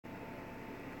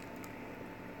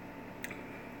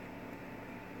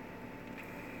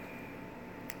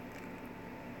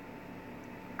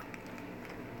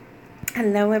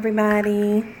Hello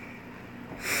everybody.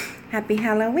 Happy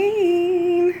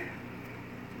Halloween.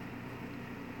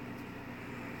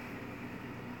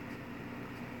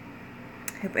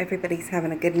 Hope everybody's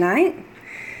having a good night.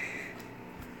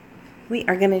 We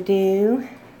are going to do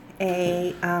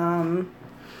a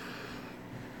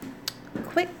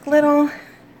quick little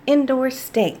indoor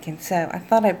steak, and so I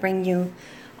thought I'd bring you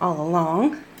all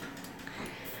along.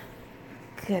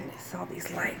 Goodness, all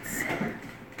these lights.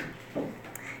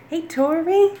 Hey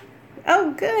Tori.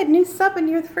 Oh good, new sub and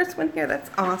you're the first one here.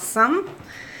 That's awesome.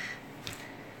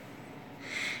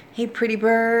 Hey Pretty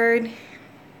Bird.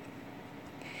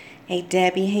 Hey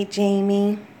Debbie. Hey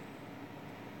Jamie.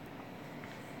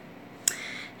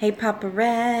 Hey Papa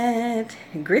Red.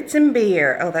 Grits and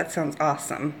beer. Oh, that sounds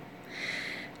awesome.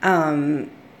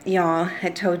 Y'all,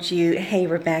 I told you, hey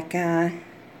Rebecca.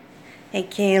 Hey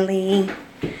Kaylee.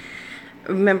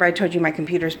 Remember I told you my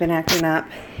computer's been acting up,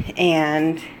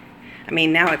 and I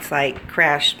mean now it's like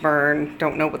crash, burn,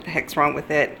 don't know what the heck's wrong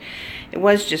with it. It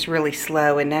was just really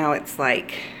slow, and now it's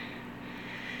like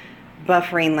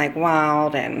buffering like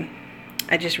wild, and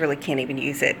I just really can't even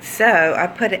use it. So I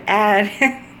put an ad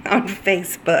on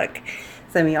Facebook.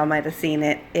 Some of y'all might have seen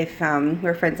it if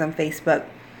we're friends on Facebook.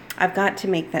 I've got to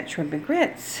make that shrimp and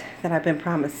grits that I've been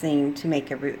promising to make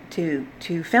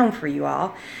to film for you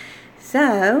all.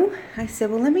 So I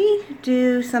said, well, let me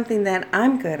do something that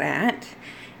I'm good at,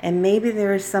 and maybe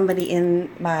there is somebody in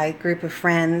my group of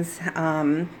friends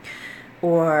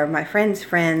or my friends'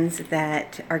 friends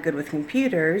that are good with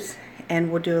computers,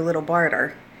 and we'll do a little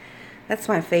barter. That's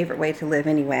my favorite way to live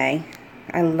anyway.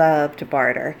 I love to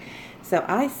barter. So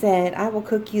I said, I will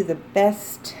cook you the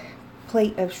best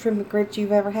plate of shrimp and grits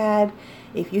you've ever had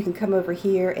if you can come over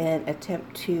here and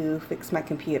attempt to fix my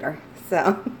computer.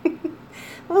 So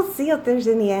we'll see if there's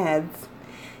any ads.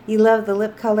 You love the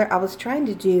lip color. I was trying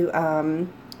to do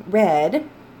red,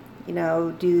 you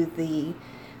know, do the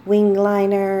wing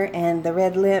liner and the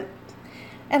red lip,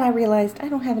 and I realized I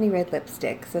don't have any red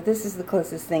lipstick, so this is the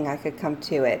closest thing I could come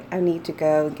to it. I need to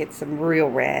go and get some real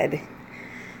red.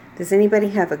 Does anybody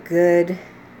have a good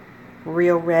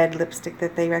real red lipstick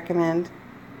that they recommend?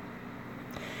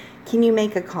 Can you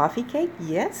make a coffee cake?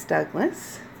 Yes,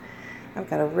 Douglas. I've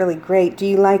got a really great, do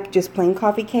you like just plain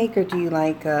coffee cake, or do you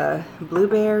like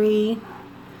blueberry?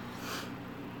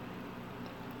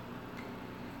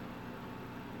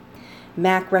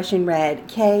 MAC Russian Red.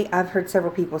 Kay, I've heard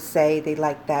several people say they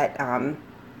like that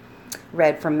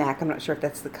red from MAC. I'm not sure if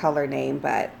that's the color name,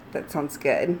 but that sounds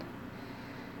good.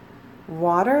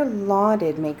 Water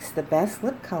Lauded makes the best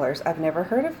lip colors. I've never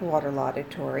heard of Water Lauded,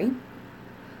 Tori.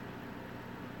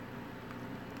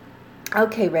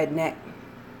 Okay, Redneck.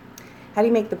 How do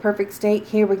you make the perfect steak?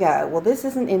 Here we go. Well, this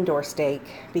is an indoor steak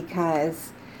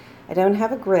because I don't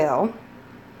have a grill.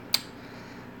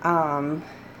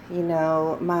 You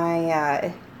know,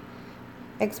 my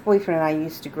ex-boyfriend and I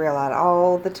used to grill out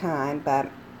all the time,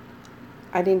 but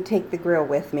I didn't take the grill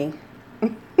with me.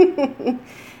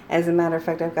 As a matter of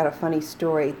fact, I've got a funny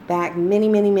story. Back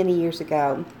many years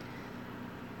ago,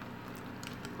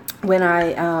 when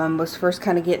I was first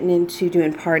kind of getting into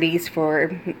doing parties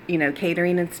for, you know,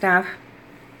 catering and stuff,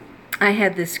 I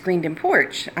had this screened-in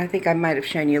porch. I think I might have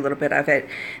shown you a little bit of it.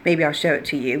 Maybe I'll show it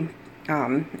to you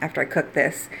after I cook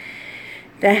this.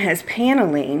 That has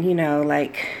paneling, you know,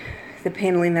 like the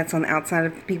paneling that's on the outside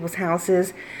of people's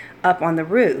houses, up on the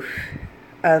roof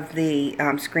of the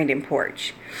screened-in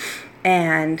porch.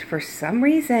 And for some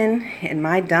reason, in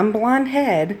my dumb blonde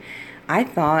head, I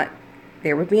thought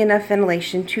there would be enough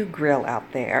ventilation to grill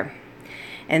out there.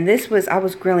 And this was, I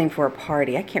was grilling for a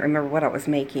party. I can't remember what I was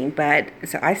making, but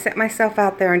so I set myself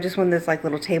out there on just one of those like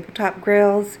little tabletop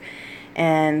grills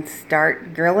and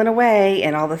start grilling away,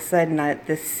 and all of a sudden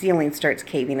the ceiling starts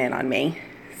caving in on me.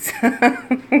 So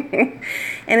and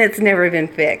it's never been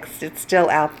fixed. It's still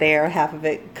out there, half of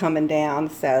it coming down.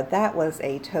 So that was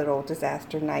a total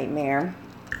disaster, nightmare,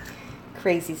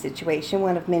 crazy situation,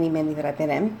 one of many that I've been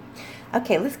in.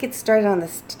 Okay, let's get started on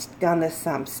this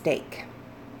steak.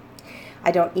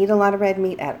 I don't eat a lot of red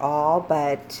meat at all,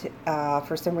 but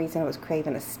for some reason I was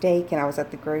craving a steak, and I was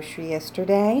at the grocery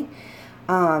yesterday.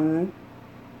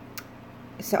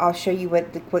 So I'll show you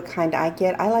what kind I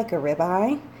get. I like a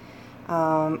ribeye.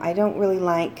 I don't really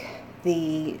like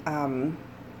the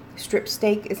strip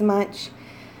steak as much.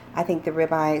 I think the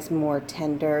ribeye is more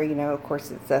tender. You know, of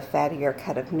course, it's a fattier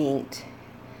cut of meat.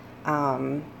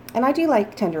 And I do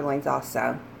like tenderloins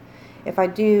also. If I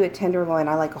do a tenderloin,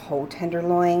 I like a whole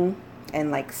tenderloin and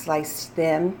like sliced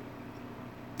thin.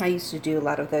 I used to do a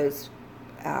lot of those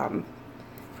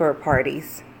for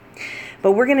parties.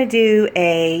 But we're going to do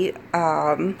a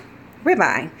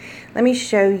ribeye. Let me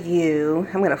show you.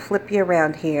 I'm going to flip you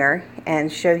around here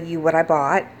and show you what I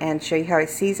bought and show you how I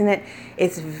season it.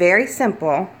 It's very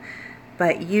simple,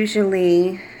 but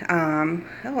usually, oh,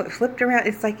 it flipped around.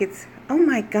 It's like it's, oh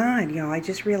my God, y'all, I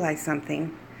just realized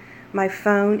something. My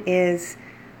phone is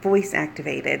voice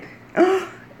activated.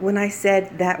 Oh, when I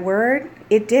said that word,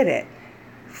 it did it.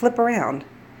 Flip around.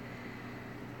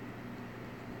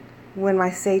 When I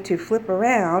say to flip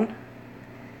around,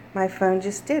 my phone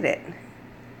just did it.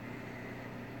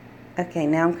 Okay,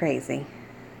 now I'm crazy.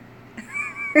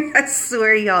 I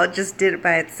swear y'all, it just did it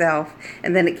by itself,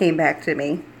 and then it came back to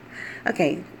me.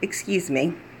 Okay, excuse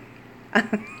me.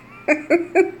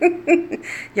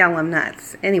 Y'all, I'm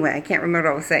nuts. Anyway, I can't remember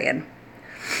what I was saying.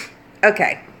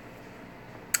 Okay,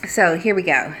 so here we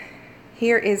go.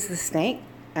 Here is the steak.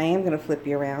 I am going to flip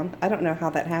you around. I don't know how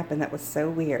that happened. That was so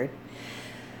weird.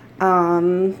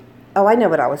 Oh, I know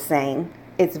what I was saying.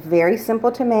 It's very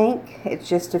simple to make. It's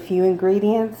just a few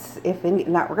ingredients, if any,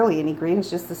 not really any ingredients,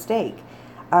 just the steak.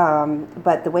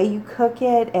 But the way you cook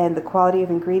it and the quality of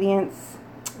ingredients,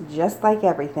 just like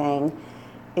everything,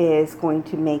 is going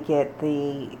to make it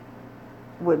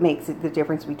what makes it the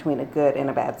difference between a good and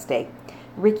a bad steak.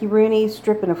 Ricky Rooney,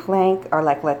 strip and a flank are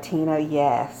like Latino.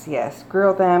 Yes, yes.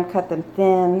 Grill them, cut them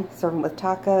thin, serve them with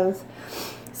tacos.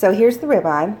 So here's the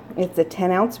ribeye. It's a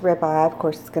 10-ounce ribeye. Of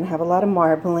course, it's going to have a lot of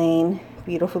marbling.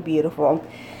 Beautiful, beautiful.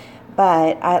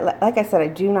 But like I said, I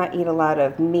do not eat a lot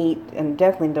of meat, and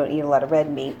definitely don't eat a lot of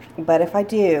red meat. But if I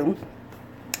do,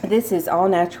 this is all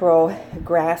natural,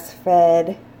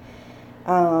 grass-fed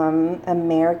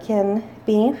American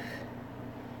beef.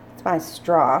 It's by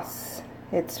Strauss.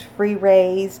 It's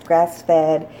free-raised,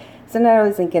 grass-fed. So not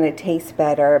only is it going to taste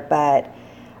better, but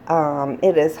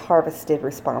it is harvested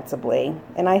responsibly.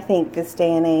 And I think this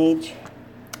day and age,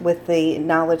 with the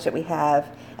knowledge that we have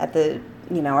at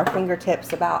our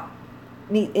fingertips about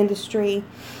meat industry,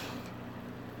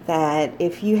 that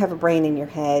if you have a brain in your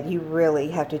head, you really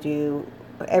have to do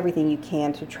everything you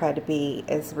can to try to be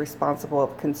as responsible a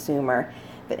consumer.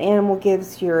 If an animal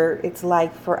gives its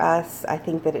life for us, I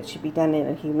think that it should be done in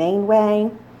a humane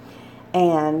way,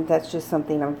 and that's just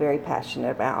something I'm very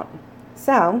passionate about.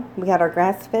 So we got our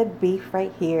grass-fed beef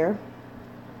right here,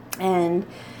 and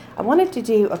I wanted to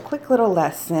do a quick little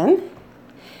lesson.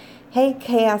 Hey,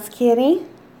 Chaos Kitty.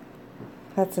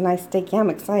 That's a nice steak. Yeah, I'm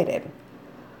excited.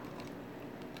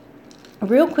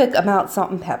 Real quick about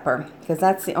salt and pepper, because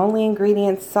that's the only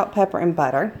ingredients: salt, pepper, and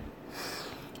butter.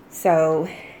 So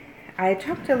I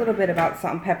talked a little bit about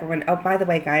salt and pepper when, oh, by the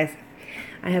way, guys,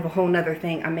 I have a whole nother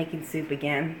thing. I'm making soup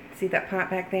again. See that pot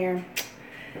back there?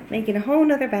 Making a whole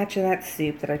nother batch of that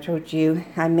soup that I told you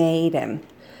I made, and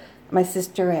my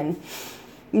sister and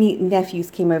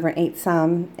nephews came over and ate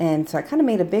some, and so I kind of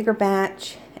made a bigger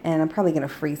batch, and I'm probably going to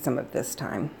freeze some of this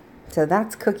time. So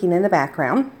that's cooking in the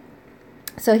background.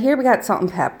 So here we got salt and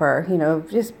pepper,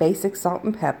 just basic salt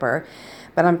and pepper,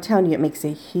 but I'm telling you, it makes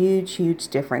a huge, huge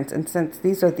difference. And since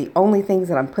these are the only things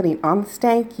that I'm putting on the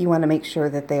steak, you want to make sure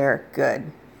that they're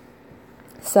good.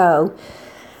 So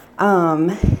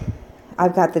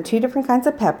I've got the two different kinds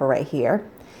of pepper right here.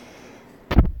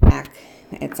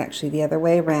 It's actually the other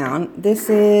way around. This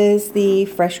is the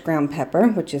fresh ground pepper,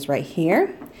 which is right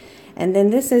here. And then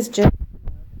this is just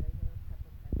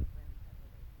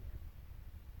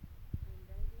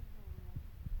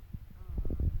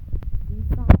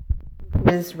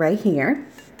is right here.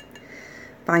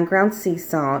 Fine ground sea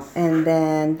salt. And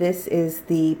then this is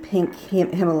the pink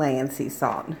Himalayan sea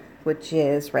salt, which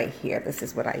is right here. This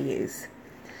is what I use.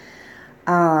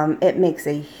 It makes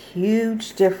a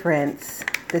huge difference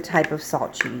the type of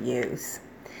salt you use.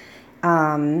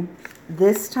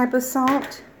 This type of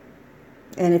salt,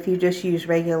 and if you just use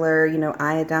regular,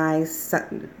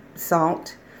 iodized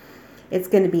salt, it's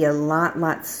going to be a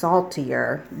lot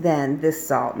saltier than this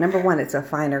salt. Number one, it's a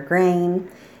finer grain,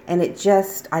 and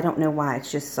I don't know why,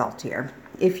 it's just saltier.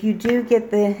 If you do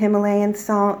get the Himalayan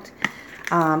salt,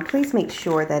 please make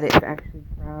sure that it's actually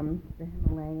from the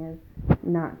Himalayas,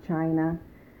 not China.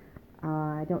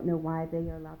 I don't know why they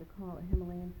are allowed to call it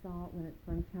Himalayan salt when it's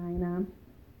from China,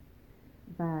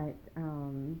 but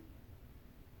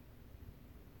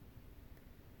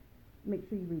make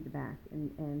sure you read the back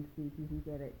and see if you can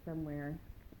get it somewhere,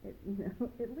 at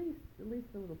least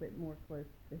a little bit more close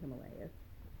to the Himalayas.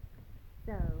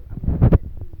 So I'm going to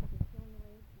put the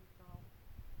Himalayan sea salt,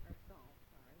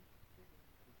 this is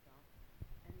sea salt,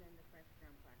 and then the fresh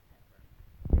ground black pepper.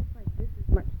 This is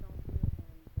much saltier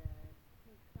than the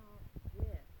pink salt.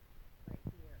 This right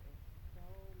here is so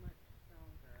much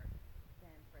stronger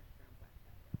than fresh ground black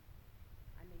pepper.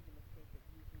 I made the mistake of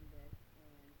using this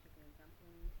in chicken and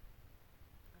dumplings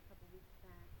a couple weeks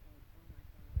back, and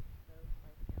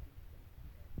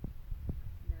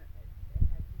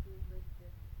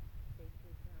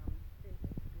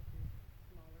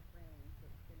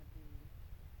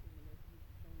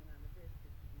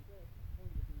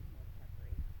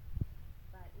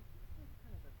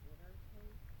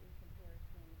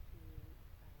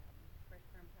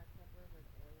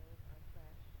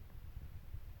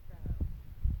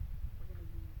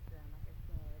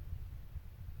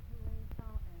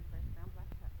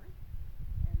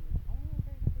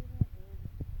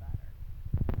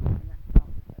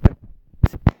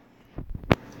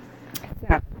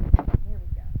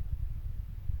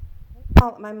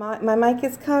Oh, my mic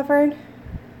is covered.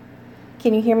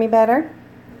 Can you hear me better?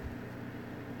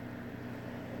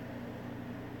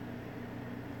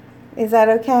 Is that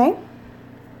okay?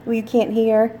 Well, you can't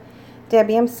hear.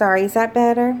 Debbie, I'm sorry. Is that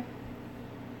better?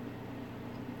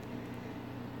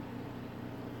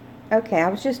 Okay, I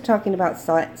was just talking about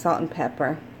salt and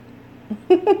pepper.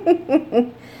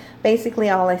 Basically,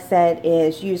 all I said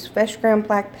is use fresh ground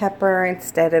black pepper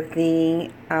instead of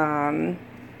the,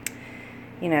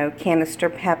 canister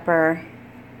pepper.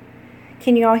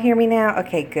 Can you all hear me now?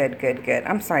 Okay, good, good, good.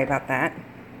 I'm sorry about that.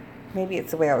 Maybe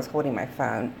it's the way I was holding my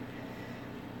phone.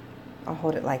 I'll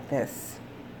hold it like this.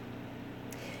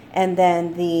 And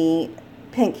then the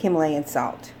pink Himalayan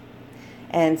salt.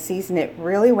 And season it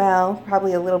really well,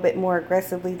 probably a little bit more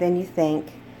aggressively than you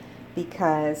think,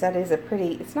 because that is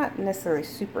it's not necessarily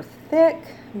super thick,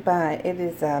 but it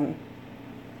is a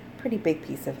pretty big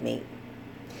piece of meat.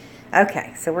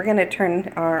 Okay, so we're going to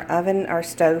turn our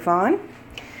stove on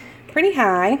pretty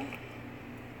high.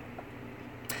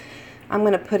 I'm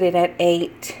going to put it at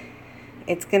 8.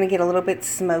 It's going to get a little bit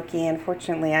smoky.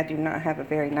 Unfortunately, I do not have a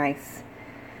very nice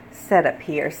setup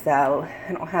here, so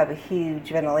I don't have a huge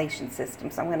ventilation system,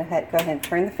 so I'm going to go ahead and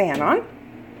turn the fan on.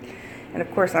 And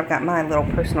of course I've got my little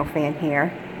personal fan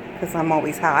here because I'm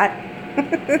always hot.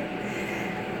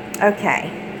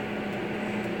 Okay,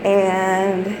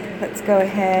 and let's go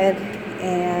ahead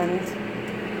and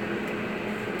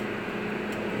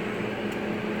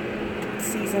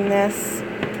season this.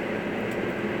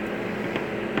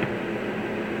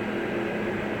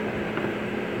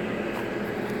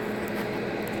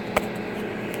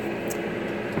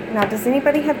 Now, does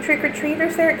anybody have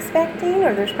trick-or-treaters they're expecting?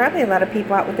 Or there's probably a lot of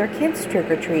people out with their kids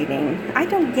trick-or-treating. I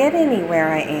don't get any where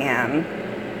I am.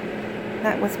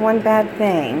 That was one bad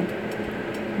thing.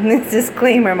 This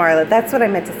disclaimer, Marla, that's what I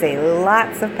meant to say.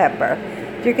 Lots of pepper.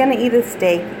 If you're going to eat a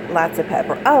steak, lots of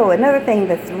pepper. Oh, another thing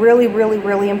that's really, really,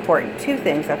 really important. 2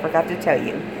 things I forgot to tell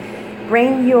you.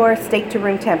 Bring your steak to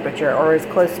room temperature, or as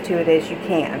close to it as you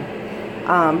can.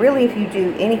 Really, if you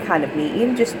do any kind of meat,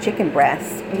 even just chicken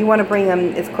breasts, you want to bring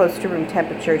them as close to room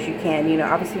temperature as you can. You know,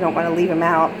 obviously you don't want to leave them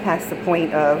out past the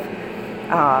point of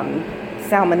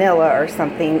salmonella or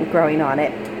something growing on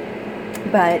it.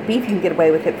 But beef, you can get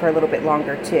away with it for a little bit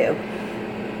longer too.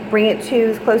 Bring it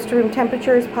to as close to room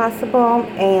temperature as possible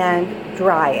and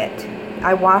dry it.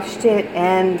 I washed it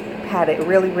and had it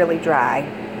really, really dry.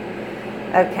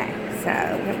 Okay, so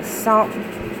I'm going to salt.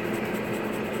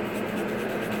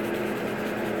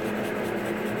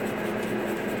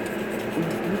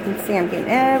 You can see I'm getting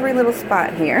every little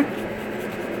spot here.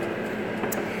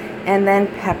 And then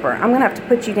pepper. I'm going to have to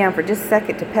put you down for just a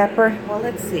second to pepper. Well,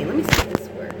 let's see. Let me see if this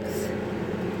works.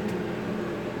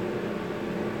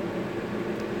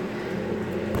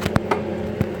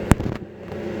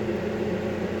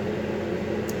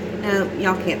 Now,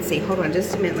 y'all can't see. Hold on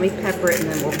just a minute. Let me pepper it and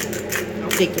then I'll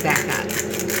pick you back up.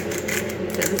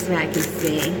 So this way I can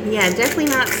see. Yeah, definitely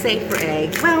not safe for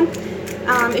eggs. Well,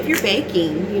 if you're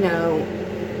baking, you know,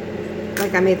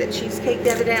 like I made the cheesecake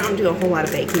the other day. I don't do a whole lot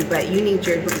of baking, but you need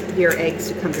your eggs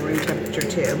to come to room temperature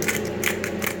too.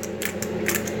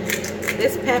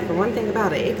 This pepper, one thing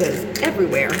about it, it goes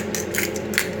everywhere,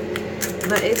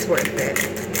 but it's worth it.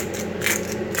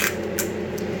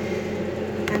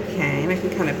 Okay, and I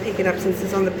can kind of pick it up since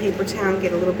it's on the paper towel and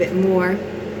get a little bit more.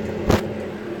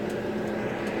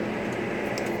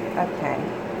 Okay,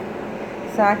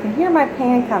 so I can hear my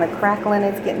pan kind of crackling.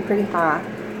 It's getting pretty hot.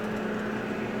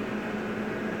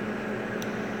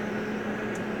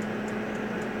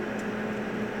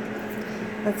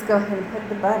 Let's go ahead and put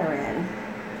the butter in.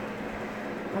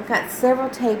 I've got several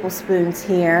tablespoons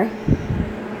here.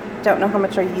 Don't know how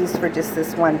much I used for just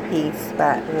this one piece,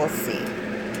 but we'll see.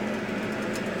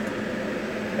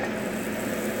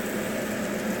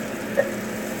 The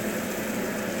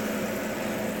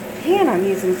pan I'm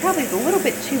using probably is a little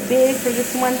bit too big for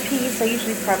this one piece. I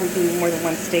usually probably do more than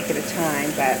one steak at a time,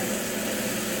 but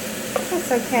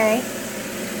that's okay.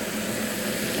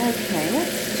 Okay,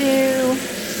 let's do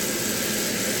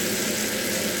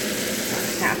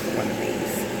half of one of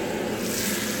these.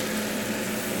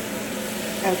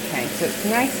 Okay, so it's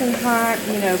nice and hot.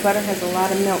 You know, butter has a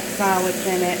lot of milk solids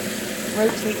in it.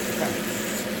 Rotate the butter.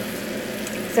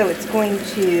 So it's going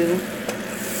to,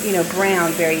 you know,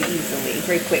 brown very easily,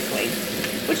 very quickly,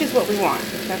 which is what we want.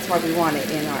 That's why we want it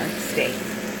in our steak.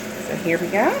 So here we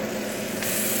go.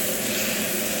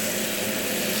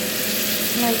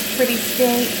 Nice pretty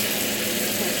steak.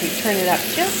 Actually turn it up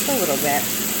just a little bit.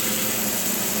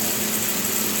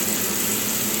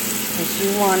 Because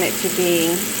you want it to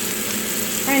be,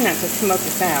 try not to smoke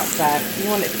this out, but you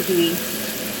want it to be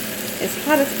as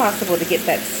hot as possible to get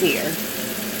that sear.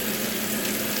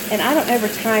 And I don't ever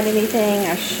time anything.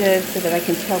 I should, so that I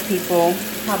can tell people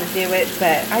how to do it.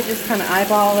 But I just kind of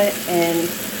eyeball it and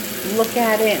look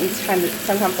at it, and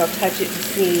sometimes I'll touch it to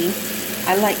see.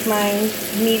 I like mine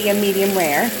medium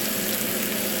rare.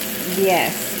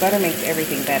 Yes, butter makes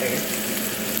everything better.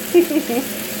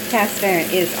 Cast iron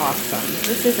is awesome.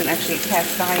 This isn't actually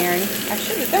cast iron. I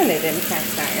should have done it in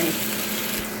cast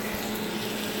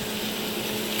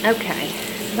iron. Okay,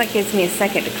 so that gives me a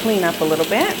second to clean up a little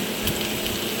bit.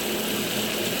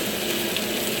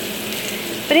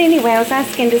 But anyway, I was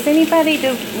asking, does anybody,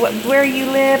 where you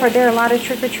live, are there a lot of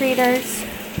trick-or-treaters?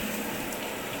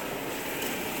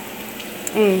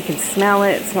 You can smell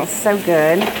it. It smells so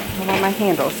good. Hold on, my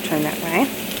handle's turned that way.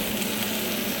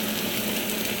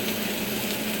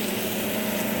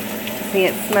 See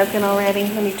it smoking already?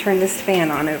 Let me turn this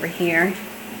fan on over here.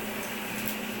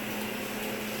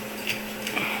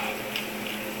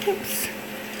 Oops.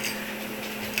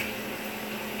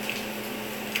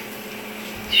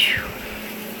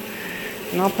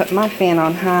 And I'll put my fan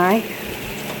on high.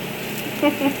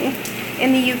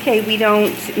 In the UK, we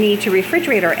don't need to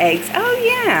refrigerate our eggs. Oh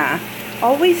yeah,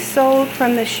 always sold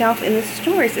from the shelf in the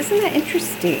stores. Isn't that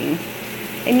interesting?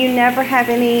 And you never have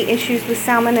any issues with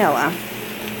salmonella.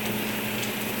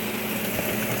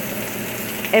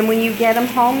 And when you get them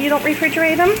home, you don't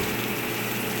refrigerate them?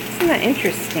 Isn't that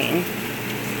interesting?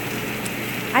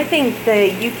 I think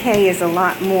the UK is a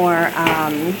lot more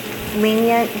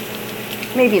lenient.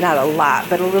 Maybe not a lot,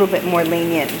 but a little bit more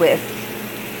lenient with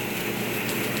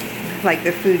like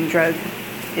the Food and Drug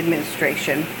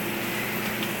Administration.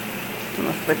 I'm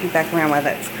going to flip you back around while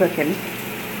that's cooking.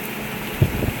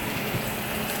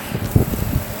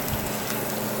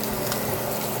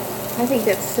 I think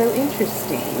that's so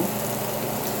interesting.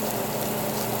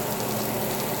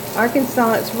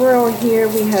 Arkansas, it's rural here.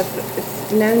 We have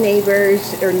no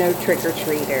neighbors or no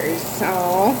trick-or-treaters.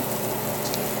 Oh.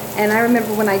 And I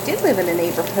remember when I did live in a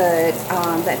neighborhood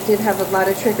that did have a lot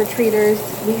of trick-or-treaters,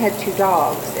 we had 2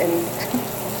 dogs, and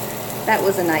that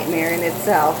was a nightmare in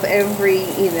itself.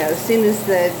 As soon as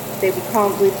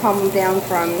we'd calm them down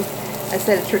from a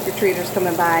set of trick-or-treaters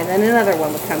coming by, then another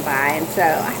one would come by. And so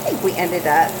I think we ended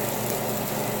up,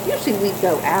 usually we'd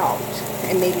go out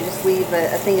and maybe just leave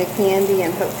a thing of candy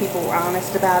and hope people were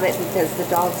honest about it, because the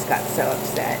dogs got so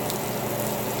upset.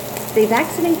 They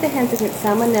vaccinate the hens against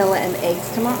salmonella, and the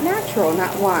eggs come out natural,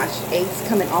 not washed. Eggs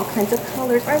come in all kinds of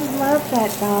colors. I love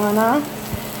that, Donna.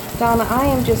 Donna, I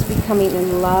am just becoming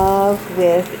in love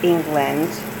with England.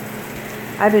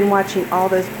 I've been watching all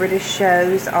those British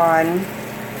shows on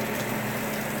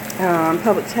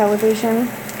public television.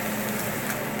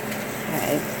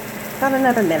 Okay, about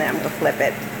another minute, I'm going to flip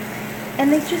it. And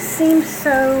they just seem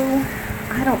so,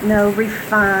 I don't know,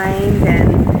 refined,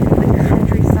 and the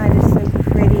countryside is so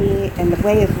pretty, and the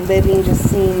way of living just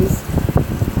seems,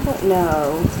 I don't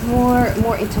know,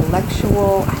 more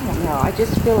intellectual. I don't know. I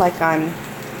just feel like I'm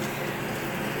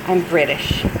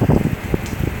British.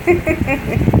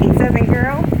 Hey, Southern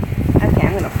girl. Okay,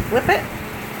 I'm gonna flip it.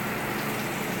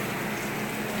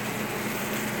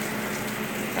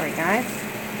 Sorry, guys.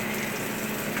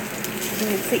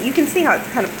 You can see how it's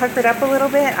kind of puckered up a little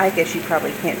bit. I guess you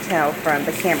probably can't tell from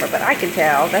the camera, but I can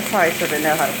tell. That's how I sort of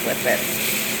know how to flip it.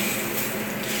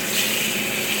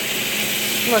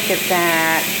 Look at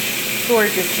that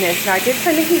gorgeousness. Now, I did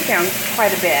turn the heat down quite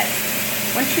a bit.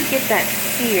 Once you get that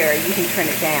sear, you can turn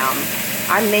it down.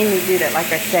 I mainly do that,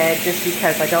 like I said, just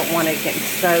because I don't want it getting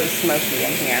so smoky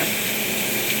in here.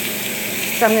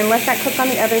 So I'm going to let that cook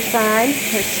on the other side.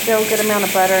 There's still a good amount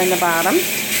of butter in the bottom.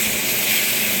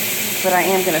 But I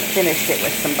am going to finish it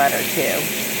with some butter too.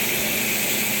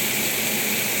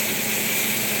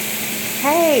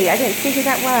 Hey, I didn't see who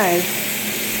that was.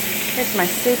 Here's my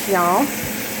soup, y'all.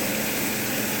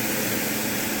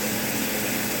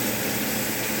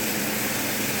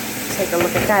 Take a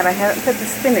look at that. I haven't put the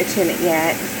spinach in it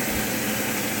yet.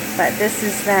 But this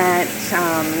is that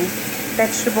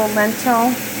vegetable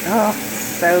lentil. Oh,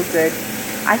 so good.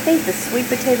 I think the sweet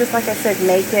potatoes, like I said,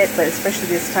 make it, but especially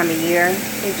this time of year,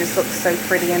 they just look so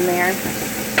pretty in there.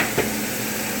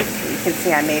 You can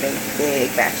see I made a big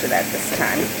batch of that this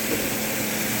time.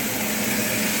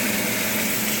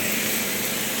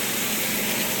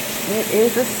 It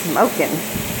is a smoking.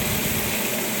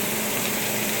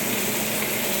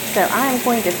 So I'm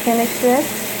going to finish this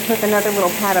with another little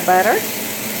pat of butter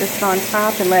just on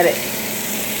top and let it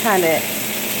kind of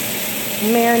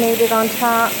marinate it on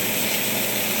top.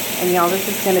 And y'all, this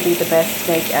is going to be the best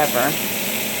steak ever.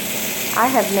 I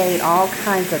have made all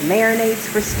kinds of marinades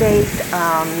for steaks.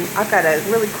 I've got a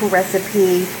really cool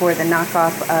recipe for the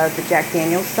knockoff of the Jack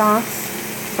Daniel's sauce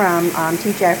from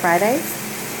TGI Fridays.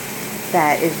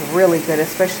 fat is really good,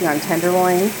 especially on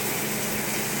tenderloin.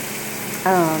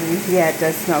 Yeah, it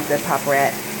does smell good,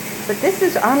 Pop-Rat. But this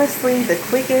is honestly the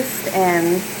quickest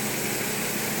and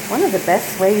one of the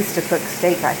best ways to cook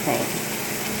steak, I think.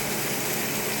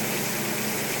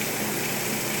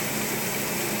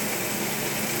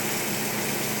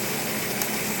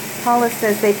 Paula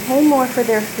says they pay more for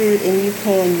their food in UK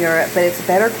and Europe, but it's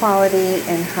better quality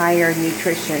and higher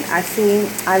nutrition. I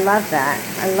love that.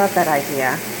 I love that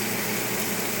idea.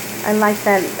 I like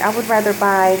that. I would rather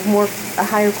buy a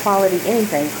higher quality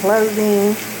anything,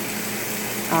 clothing,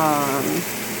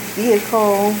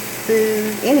 vehicle,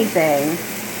 food, anything,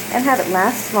 and have it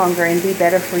last longer and be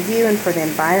better for you and for the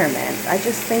environment. I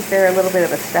just think they're a little bit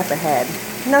of a step ahead.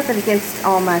 Nothing against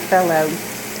all my fellow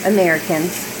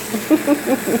Americans.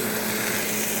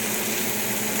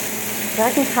 So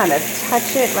I can kind of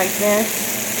touch it like this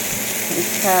and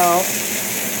tell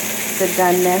the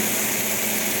doneness.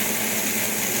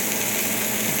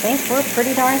 I think we're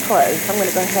pretty darn close. I'm going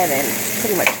to go ahead and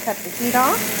pretty much cut the heat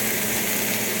off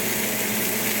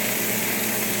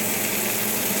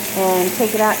and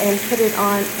take it out and put it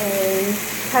on a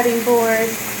cutting board.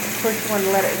 Of course, you want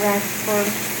to let it rest for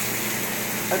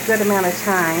a good amount of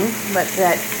time. Let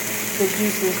the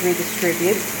juices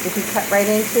redistribute. If you cut right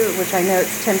into it, which I know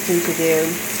it's tempting to do,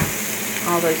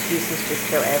 all those juices just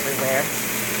go everywhere.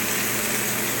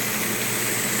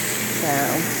 So,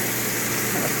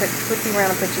 I'm going to flip you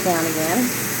around and put you down again.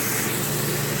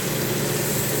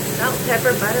 Salt,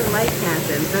 pepper, butter, life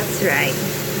happens. That's right.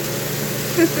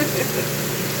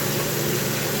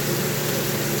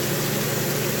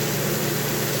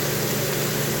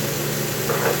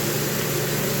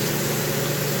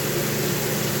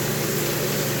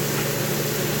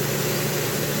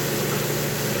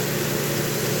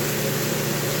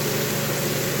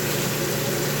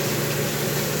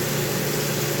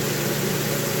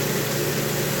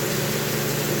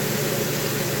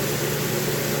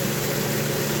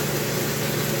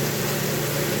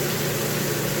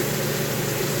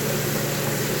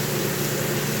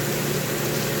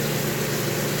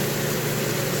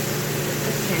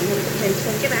 And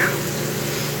take it out.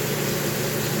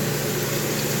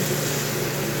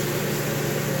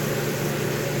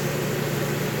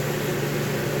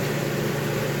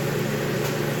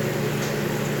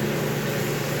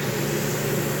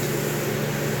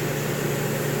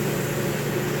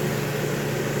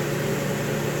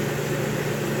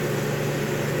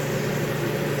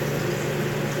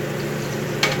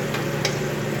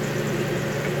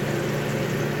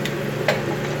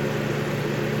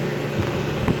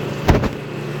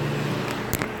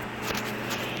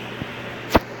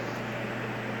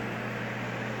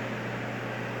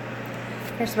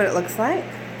 Here's what it looks like.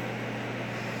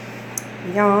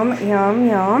 Yum, yum,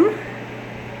 yum.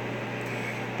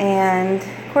 And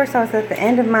of course I was at the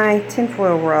end of my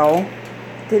tinfoil roll.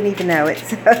 Didn't even know it.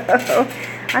 So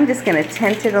I'm just going to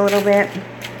tent it a little bit.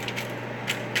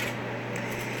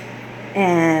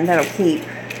 And that'll keep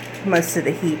most of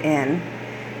the heat in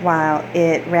while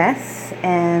it rests.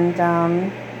 And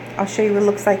I'll show you what it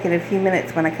looks like in a few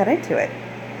minutes when I cut into it.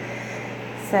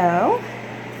 So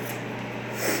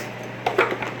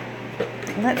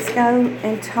let's go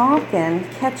and talk and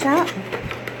catch up.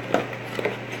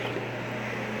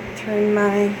 Turn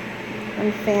my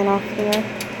fan off here.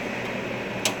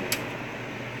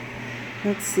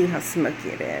 Let's see how smoky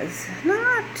it is.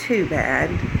 Not too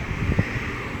bad.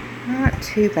 Not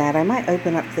too bad. I might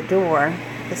open up the door,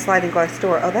 the sliding glass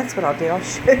door. Oh, that's what I'll do. I'll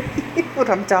show you what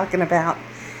I'm talking about.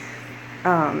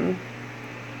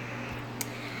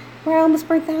 Where I almost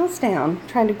burnt the house down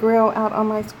trying to grill out on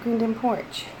my screened-in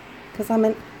porch. Because I'm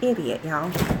an idiot, y'all.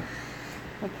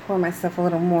 I'll pour myself a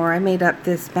little more. I made up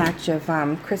this batch of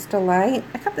Crystal Light.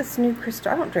 I got this new Crystal.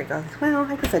 I don't drink all this. Well,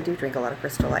 I guess I do drink a lot of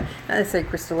Crystal Light. Not necessarily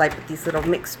Crystal Light, but these little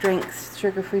mixed drinks,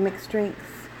 sugar-free mixed drinks.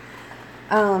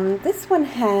 This one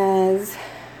has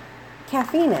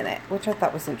caffeine in it, which I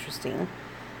thought was interesting.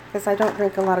 Because I don't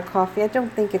drink a lot of coffee. I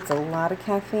don't think it's a lot of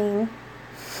caffeine.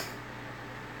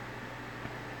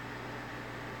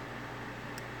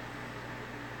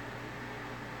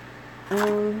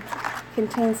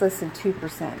 Contains less than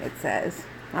 2%, it says.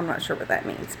 I'm not sure what that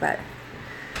means, but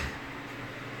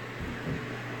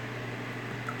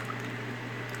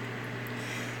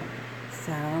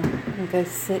so I'm gonna go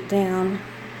sit down.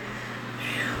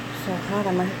 So hot,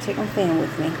 I might have to take my fan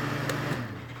with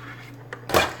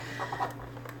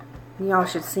me. Y'all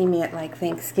should see me at like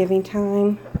Thanksgiving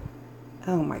time.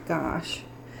 Oh my gosh.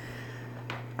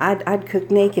 I'd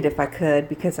cook naked if I could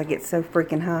because I get so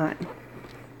freaking hot.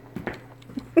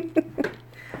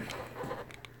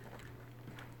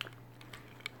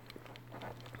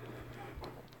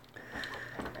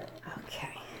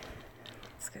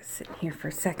 sit here for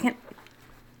a second.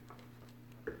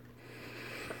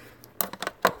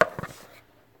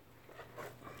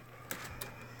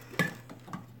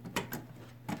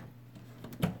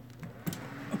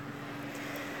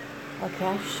 Okay,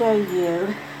 I'll show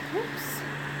you. Oops.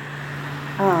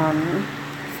 Yeah,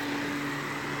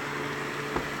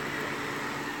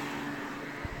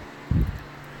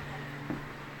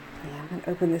 I'm gonna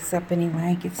open this up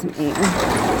anyway, get some air.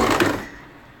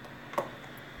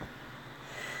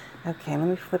 Okay, let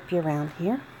me flip you around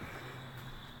here.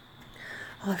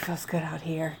 Oh, it feels good out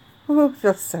here. Oh, it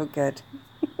feels so good.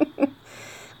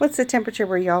 What's the temperature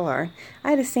where y'all are?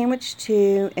 I had a sandwich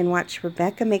too and watched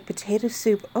Rebecca make potato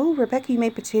soup. Oh, Rebecca, you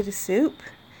made potato soup?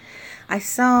 I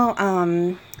saw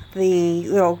the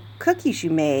little cookies you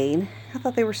made. I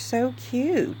thought they were so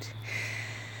cute.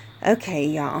 Okay,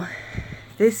 y'all.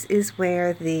 This is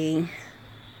where the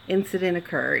incident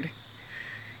occurred.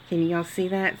 Can y'all see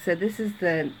that? So this is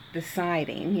the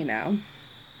siding, you know.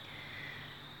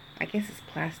 I guess it's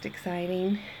plastic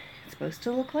siding. It's supposed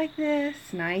to look like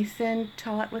this, nice and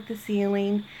taut with the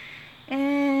ceiling.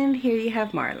 And here you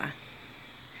have Marla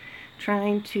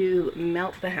trying to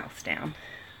melt the house down.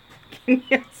 Can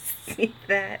you see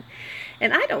that?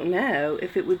 And I don't know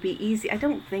if it would be easy. I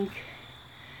don't think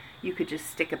you could just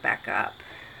stick it back up.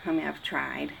 I mean, I've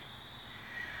tried.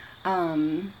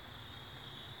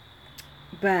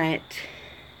 But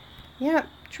yeah,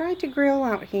 tried to grill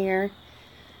out here,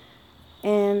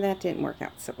 and that didn't work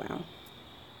out so well.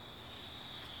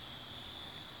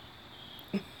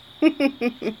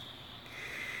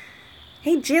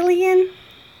 Hey, Jillian.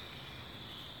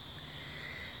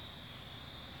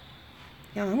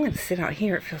 Y'all, I'm going to sit out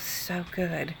here. It feels so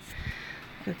good.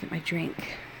 Go get my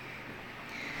drink.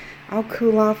 I'll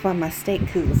cool off while my steak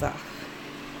cools off.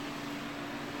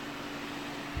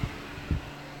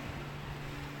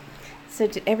 So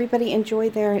did everybody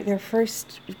enjoy their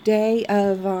first day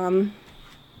of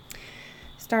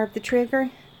Starve the Trigger?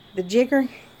 The Jigger?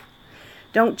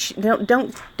 Don't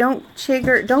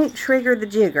trigger the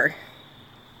jigger.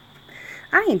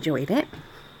 I enjoyed it.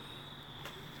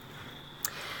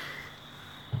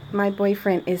 My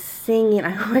boyfriend is singing.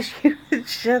 I wish you would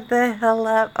shut the hell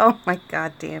up. Oh my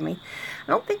God, Tammy.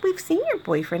 I don't think we've seen your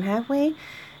boyfriend, have we?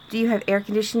 Do you have air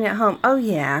conditioning at home? Oh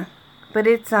yeah. But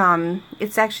it's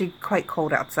actually quite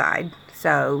cold outside.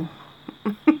 So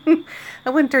I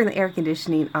wouldn't turn the air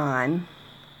conditioning on.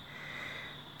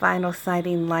 Vinyl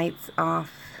siding lights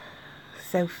off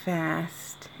so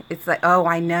fast. It's like, oh,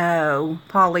 I know.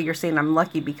 Paula, you're saying I'm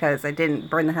lucky because I didn't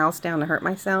burn the house down to hurt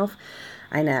myself.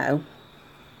 I know.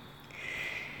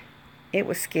 It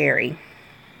was scary.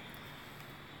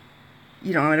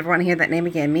 You don't ever want to hear that name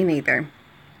again. Me neither.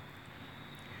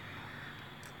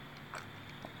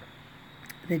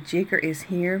 The jigger is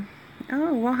here.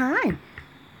 Oh, well, hi.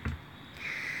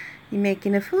 You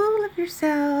making a fool of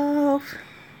yourself.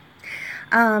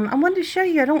 I wanted to show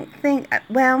you, I don't think,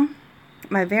 well,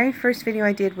 my very first video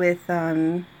I did with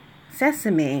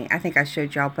Sesame, I think I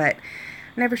showed y'all, but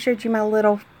I never showed you my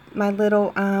little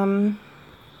fairy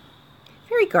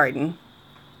garden.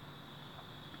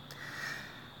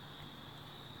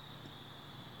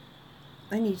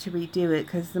 I need to redo it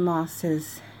because the moss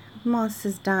has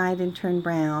died and turned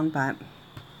brown, but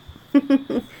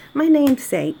my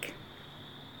namesake.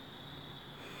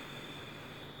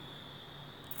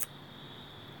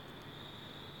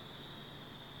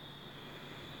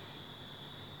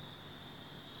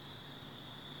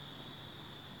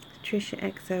 Trisha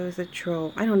XO is a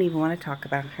troll. I don't even want to talk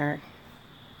about her.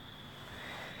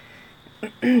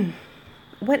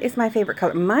 What is my favorite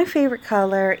color? My favorite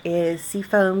color is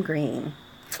seafoam green.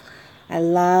 I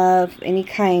love any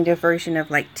kind of version of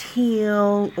like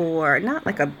teal, or not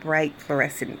like a bright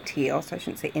fluorescent teal, so I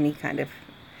shouldn't say any kind of,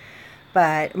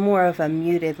 but more of a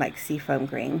muted like seafoam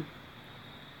green.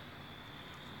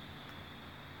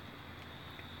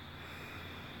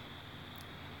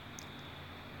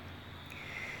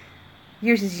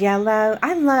 Yours is yellow.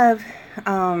 I love,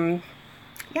 yeah,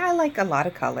 I like a lot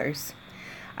of colors.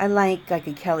 I like a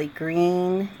Kelly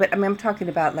green, but I mean, I'm talking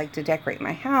about like to decorate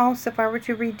my house if I were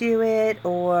to redo it,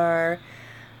 or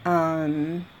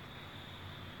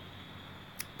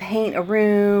paint a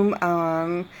room.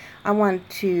 I want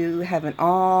to have an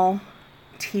all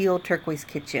teal turquoise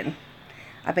kitchen.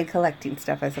 I've been collecting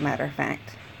stuff, as a matter of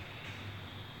fact.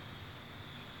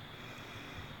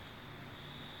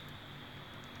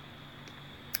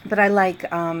 But I like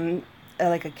a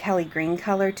Kelly green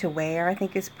color to wear. I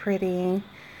think is pretty.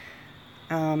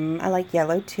 I like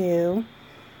yellow too.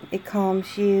 It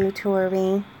calms you,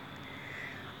 Tori.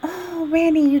 Oh,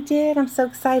 Randy, you did. I'm so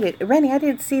excited. Randy, I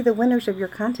didn't see the winners of your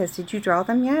contest. Did you draw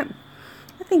them yet?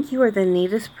 I think you are the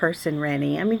neatest person,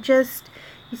 Rennie. I mean, just,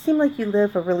 you seem like you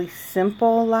live a really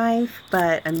simple life,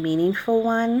 but a meaningful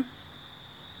one,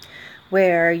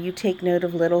 where you take note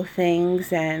of little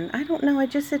things. And I don't know, I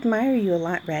just admire you a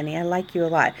lot, Rennie. I like you a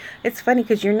lot. It's funny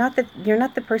because you're not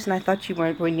the person I thought you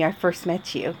were when I first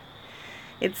met you.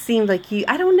 It seemed like you,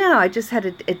 I don't know, I just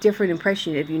had a different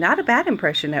impression of you. Not a bad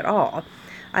impression at all.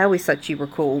 I always thought you were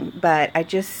cool, but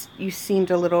you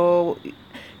seemed a little,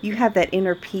 you have that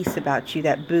inner peace about you,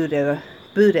 that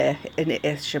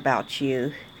Buddha-ish about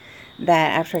you,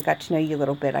 that after I got to know you a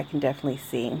little bit, I can definitely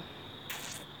see.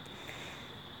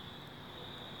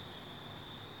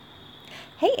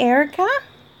 Hey, Erica.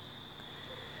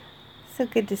 So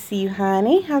good to see you,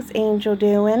 honey. How's Angel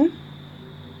doing?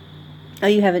 Oh,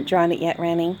 you haven't drawn it yet,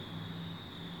 Rennie?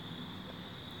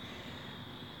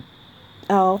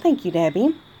 Oh, thank you,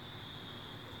 Debbie.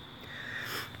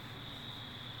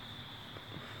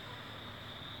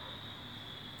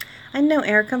 I know,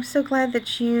 Erica. I'm so glad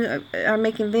that you are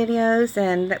making videos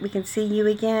and that we can see you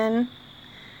again.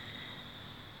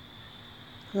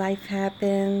 Life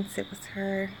happens. It was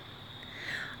her.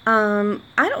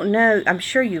 I don't know. I'm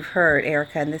sure you've heard,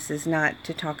 Erica, and this is not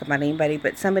to talk about anybody,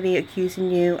 but somebody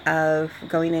accusing you of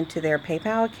going into their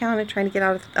PayPal account and trying to get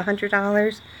out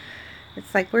 $100.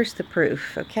 It's like, where's the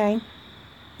proof, okay?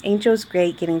 Angel's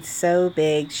great, getting so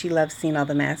big. She loves seeing all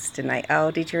the mess tonight.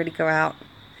 Oh, did you already go out?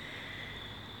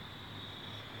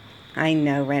 I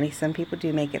know, Rennie. Some people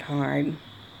do make it hard.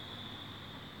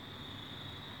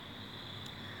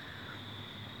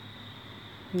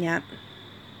 Yep.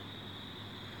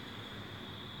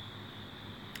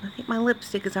 I think my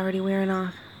lipstick is already wearing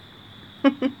off.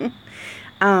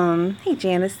 Hey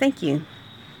Janice, thank you.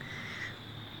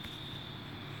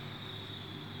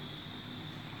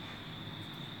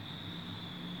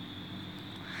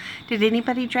 Did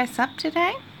anybody dress up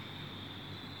today?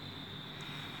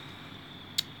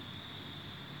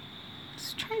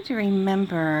 Just trying to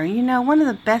remember. You know, one of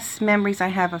the best memories I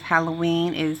have of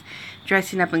Halloween is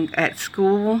dressing up at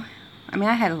school. I mean,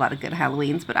 I had a lot of good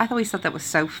Halloweens, but I always thought that was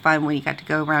so fun when you got to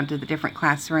go around to the different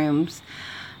classrooms.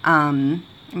 I mean,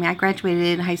 I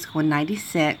graduated high school in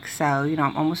 '96, so, you know,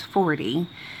 I'm almost 40.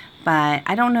 But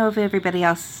I don't know if everybody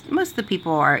else, most of the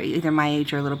people are either my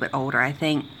age or a little bit older, I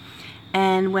think.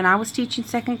 And when I was teaching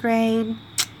second grade,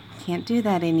 can't do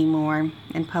that anymore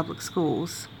in public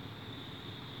schools.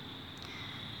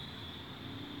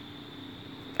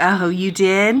 Oh, you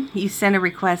did? You sent a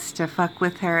request to fuck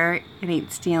with her. It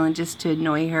ain't stealing, just to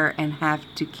annoy her and have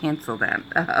to cancel them.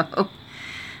 Oh,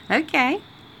 okay.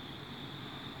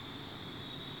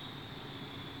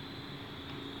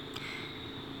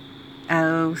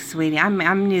 Oh, sweetie,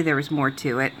 I knew there was more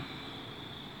to it.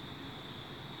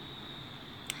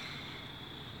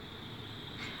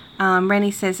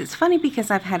 Rennie says, it's funny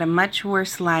because I've had a much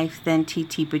worse life than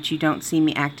TT, but you don't see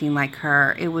me acting like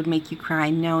her. It would make you cry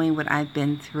knowing what I've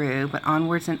been through, but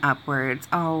onwards and upwards.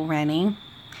 Oh, Rennie.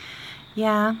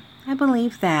 Yeah, I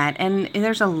believe that. And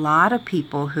there's a lot of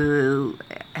people who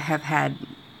have had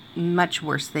much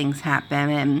worse things happen,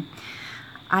 and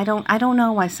I don't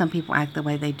know why some people act the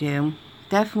way they do.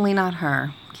 Definitely not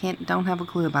her. Don't have a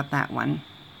clue about that one.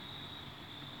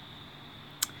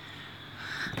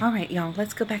 All right, y'all,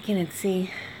 let's go back in and see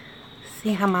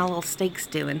how my little steak's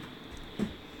doing.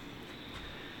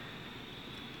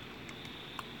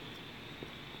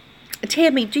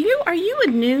 Tammy, are you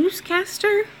a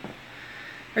newscaster?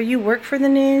 Or you work for the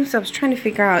news? I was trying to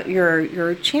figure out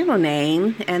your channel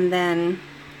name, and then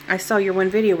I saw your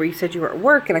one video where you said you were at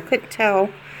work, and I couldn't tell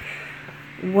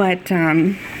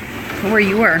where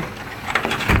you were.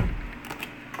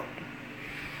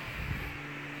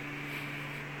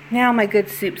 Now my good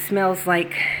soup smells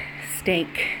like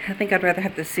steak. I think I'd rather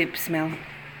have the soup smell.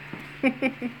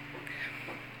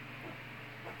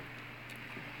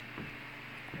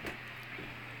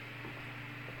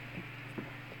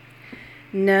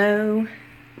 No,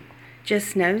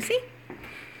 just nosy?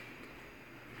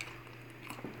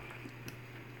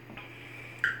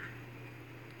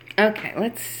 Okay,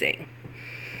 let's see.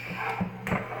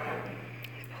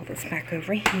 Pull this back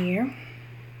over here.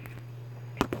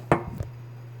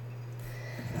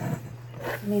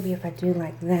 Maybe if I do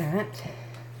like that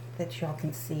y'all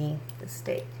can see the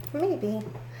steak. Maybe.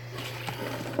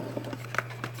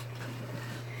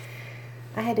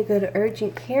 I had to go to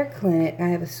urgent care clinic. I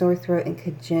have a sore throat and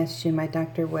congestion. My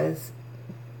doctor was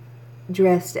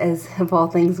dressed as, of all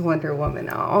things, Wonder Woman.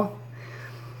 Oh,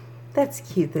 that's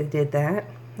cute they did that.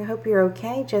 I hope you're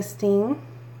okay, Justine.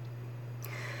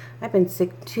 I've been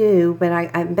sick too, but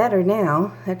I'm better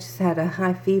now. I just had a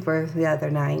high fever the other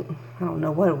night. I don't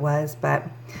know what it was, but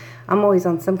I'm always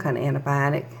on some kind of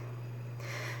antibiotic.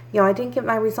 Y'all, I didn't get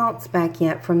my results back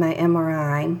yet from my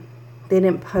MRI. They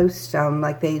didn't post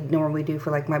like they normally do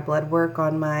for like my blood work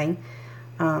on my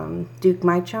Duke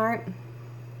MyChart.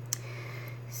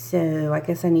 So I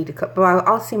guess I need to, well,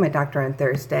 I'll see my doctor on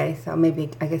Thursday. So maybe,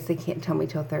 I guess they can't tell me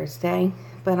till Thursday.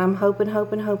 But I'm hoping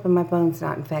my bone's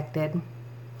not infected.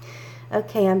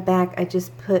 Okay, I'm back. I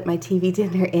just put my TV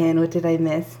dinner in. What did I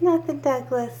miss? Nothing,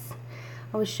 Douglas.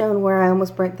 I was shown where I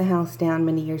almost burnt the house down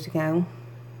many years ago.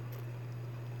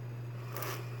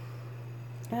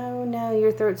 Oh no,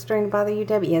 your throat's starting to bother you,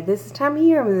 Debbie. Yeah, this is the time of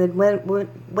year when the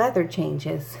weather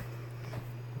changes.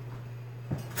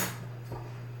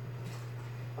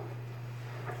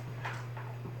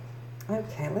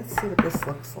 Okay, let's see what this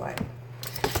looks like.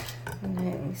 And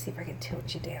then, let me see if I can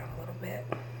tilt you down a little bit.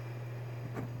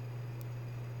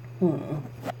 What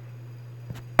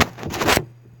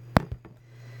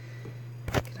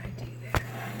can I do there?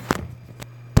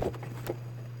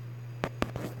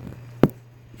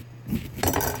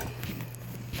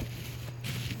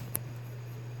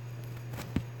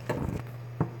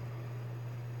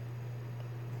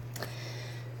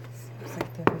 Seems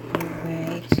like there would be a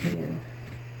way to...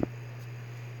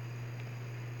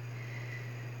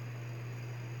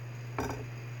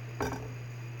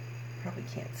 Probably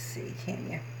can't see, can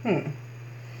you?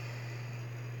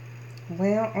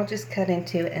 Well, I'll just cut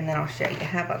into it and then I'll show you.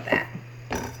 How about that?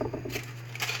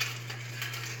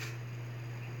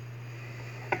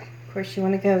 Of course, you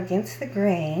want to go against the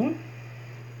grain.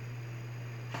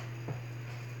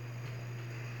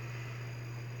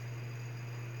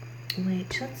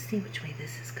 Which, let's see which way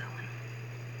this is going.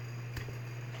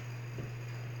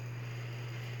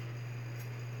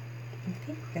 I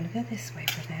think we're going to go this way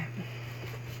for that.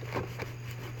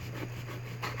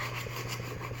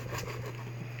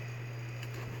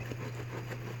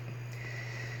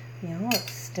 Yeah,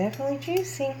 it's definitely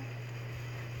juicy.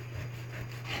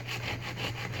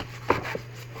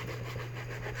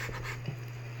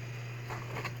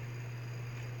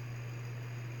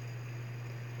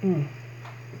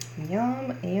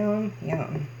 Yum, yum,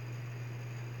 yum.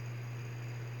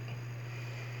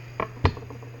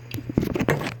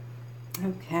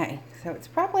 Okay, so it's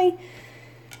probably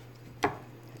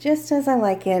just as I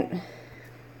like it.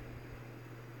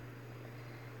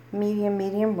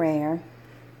 Medium rare.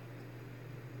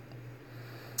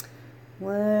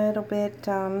 Little bit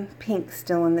pink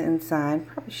still on the inside.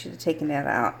 Probably should have taken that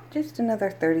out just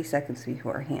another 30 seconds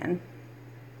beforehand.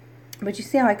 But you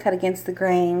see how I cut against the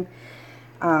grain?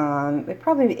 It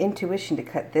probably be intuition to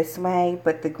cut this way,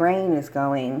 but the grain is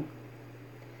going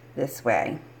this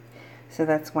way. So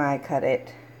that's why I cut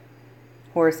it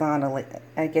horizontally.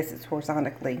 I guess it's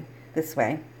horizontally this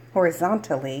way.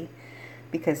 Horizontally,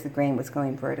 because the grain was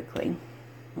going vertically.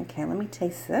 Okay, let me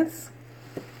taste this.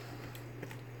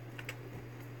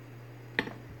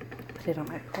 Put it on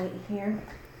my plate here.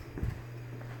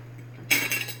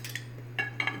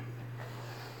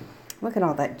 Look at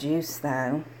all that juice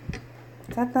though.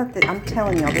 I thought that, I'm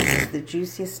telling y'all, this is the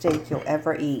juiciest steak you'll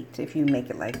ever eat if you make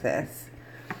it like this.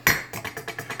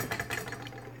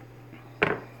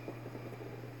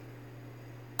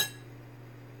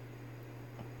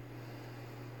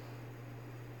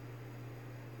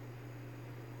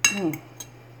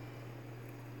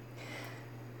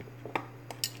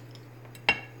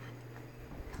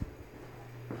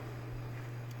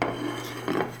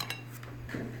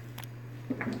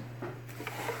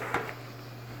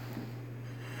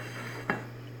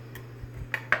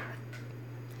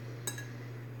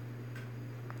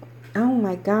 Oh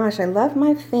my gosh, I love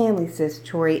my family, says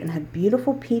Tori, and had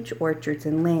beautiful peach orchards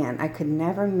and land I could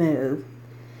never move.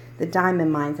 The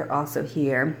diamond mines are also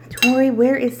here. Tori,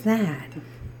 where is that?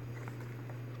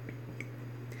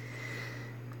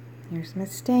 Here's my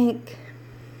steak.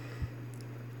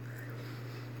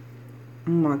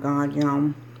 Oh my God,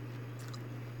 yum.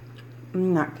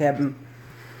 I'm not kidding.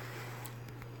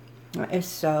 That is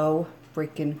so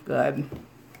freaking good.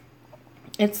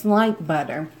 It's like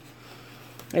butter.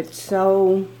 It's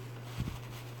so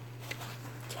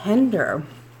tender.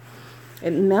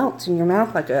 It melts in your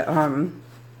mouth like a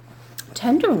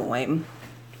tenderloin.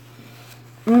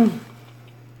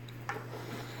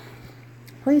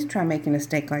 Please try making a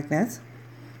steak like this.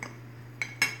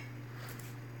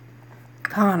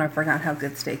 Connor forgot how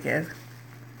good steak is.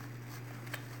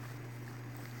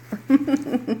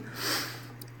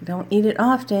 Don't eat it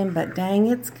often, but dang,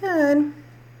 it's good.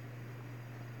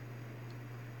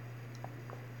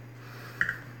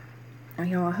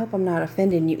 Y'all, I hope I'm not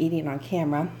offending you eating on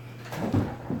camera.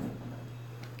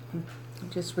 I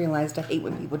just realized I hate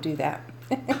when people do that.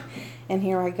 And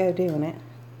here I go doing it.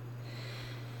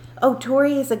 Oh,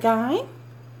 Tori is a guy?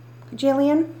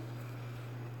 Jillian?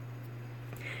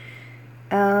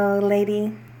 Oh,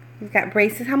 lady, you've got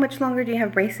braces. How much longer do you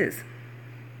have braces?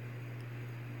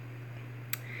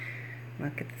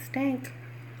 Look at the steak.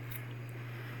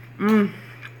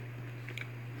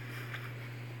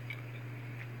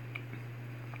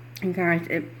 Guys,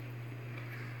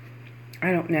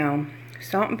 I don't know.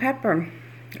 Salt and pepper.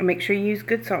 Make sure you use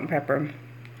good salt and pepper.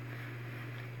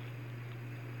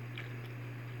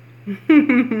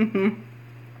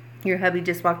 Your hubby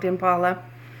just walked in, Paula.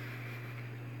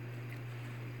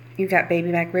 You got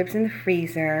baby back ribs in the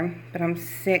freezer, but I'm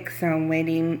sick, so I'm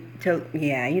waiting till,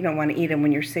 yeah, you don't want to eat them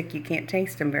when you're sick. You can't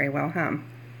taste them very well, huh?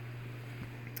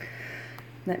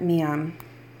 Let me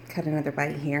cut another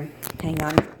bite here. Hang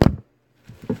on.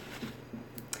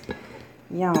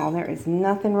 Y'all, there is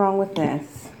nothing wrong with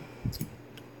this.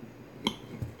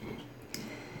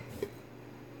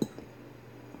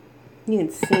 You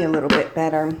can see a little bit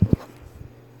better.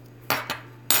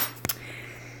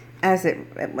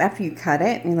 After you cut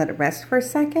it and you let it rest for a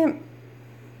second,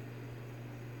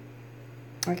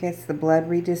 I guess the blood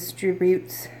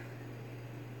redistributes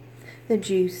the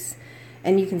juice,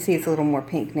 and you can see it's a little more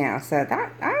pink now. So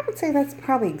that, I would say that's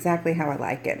probably exactly how I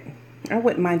like it. I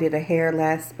wouldn't mind it a hair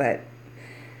less, but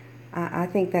I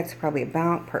think that's probably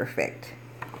about perfect.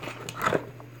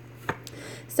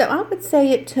 So I would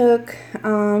say it took,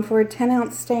 for a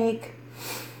 10-ounce steak,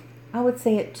 I would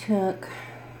say it took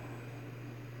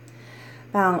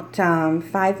about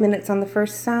 5 minutes on the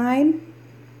first side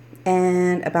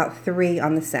and about 3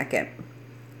 on the second.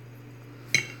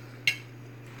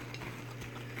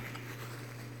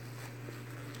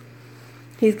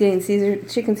 He's getting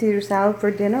chicken Caesar salad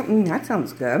for dinner. That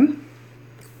sounds good.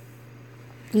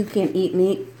 You can't eat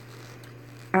meat.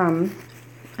 I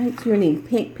think your name,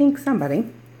 Pink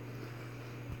somebody.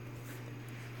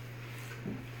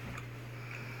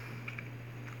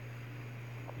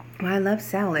 I love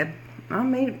salad.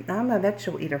 I'm a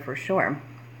vegetable eater for sure.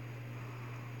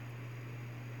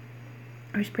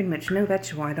 There's pretty much no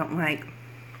vegetable I don't like.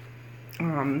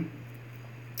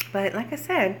 But like I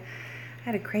said, I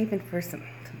had a craving for some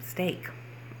steak.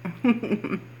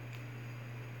 What's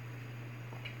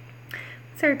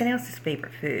everybody else's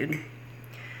favorite food?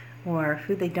 Or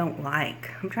food they don't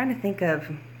like? I'm trying to think of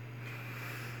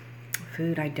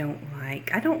food I don't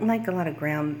like. I don't like a lot of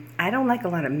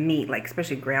meat, like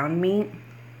especially ground meat.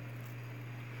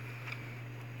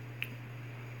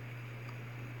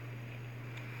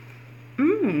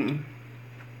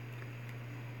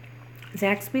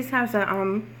 Zaxby's has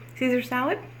a Caesar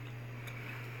salad.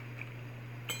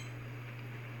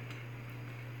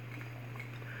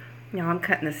 No, I'm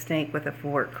cutting the steak with a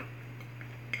fork.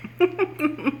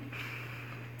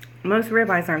 Most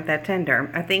ribeyes aren't that tender.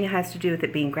 I think it has to do with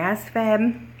it being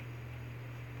grass-fed.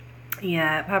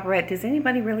 Yeah, Papa Red, does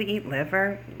anybody really eat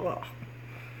liver? Ugh.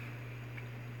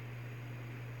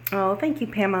 Oh, thank you,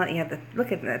 Pamela. Yeah,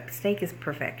 look at that. The steak is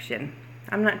perfection.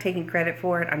 I'm not taking credit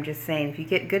for it. I'm just saying, if you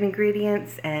get good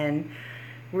ingredients and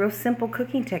real simple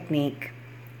cooking technique.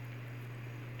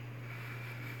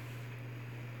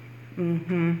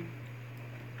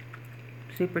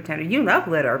 Super tender. You love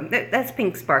litter. That's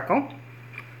Pink Sparkle.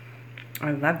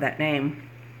 I love that name.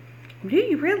 Do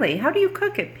you really? How do you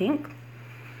cook it, Pink?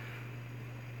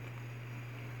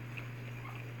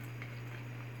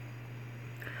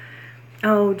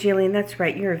 Oh, Jillian, that's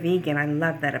right. You're a vegan. I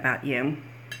love that about you.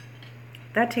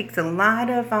 That takes a lot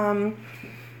of,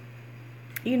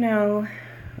 you know,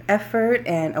 effort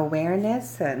and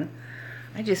awareness, and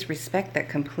I just respect that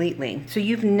completely. So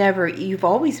you've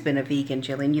always been a vegan,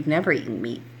 Jillian. You've never eaten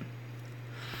meat.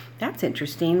 That's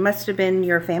interesting.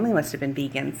 Your family must have been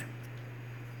vegans.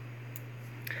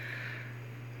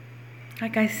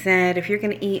 Like I said, if you're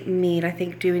going to eat meat, I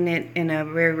think doing it in a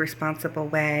very responsible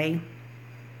way.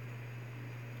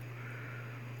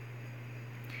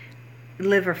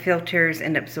 Liver filters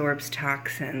and absorbs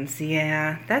toxins.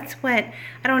 Yeah, that's what,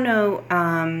 I don't know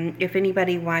if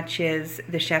anybody watches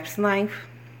The Chef's Life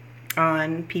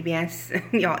on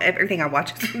PBS. Y'all, everything I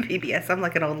watch is on PBS. I'm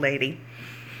like an old lady.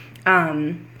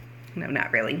 No,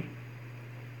 not really.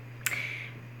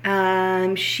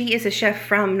 She is a chef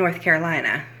from North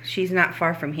Carolina. She's not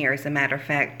far from here, as a matter of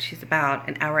fact. She's about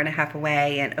an hour and a half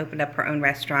away, and opened up her own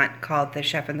restaurant called The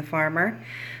Chef and the Farmer.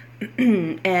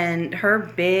 And her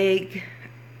big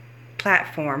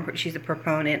platform, she's a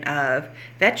proponent of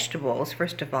vegetables,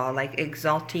 first of all, like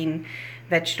exalting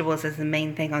vegetables as the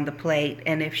main thing on the plate.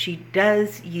 And if she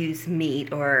does use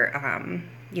meat or,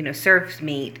 you know, serves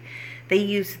meat, they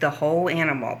use the whole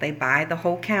animal. They buy the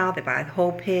whole cow, they buy the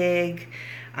whole pig.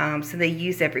 So they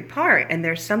use every part. And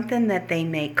there's something that they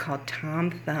make called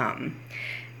Tom Thumb.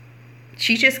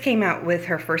 She just came out with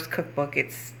her first cookbook.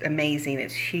 It's amazing.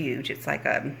 It's huge. It's like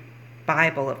a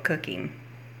Bible of cooking.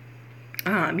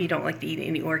 You don't like to eat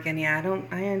any organ. Yeah,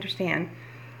 I understand.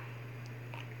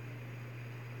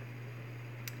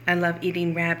 I love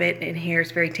eating rabbit and hare.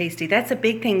 Is very tasty. That's a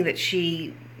big thing that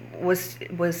she was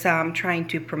trying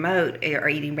to promote, are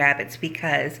eating rabbits,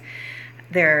 because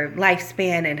their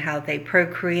lifespan and how they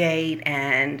procreate,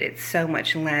 and it's so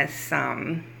much less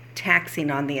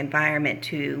taxing on the environment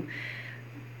to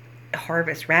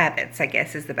harvest rabbits, I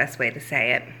guess is the best way to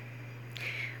say it.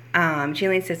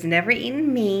 Jillian says, never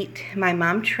eaten meat. My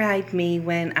mom tried me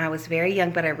when I was very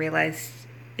young, but I realized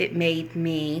it made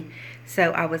me,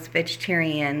 so I was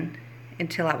vegetarian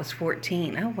until I was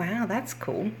 14. Oh, wow, that's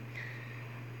cool.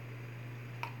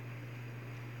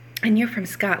 And you're from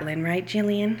Scotland, right,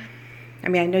 Jillian? I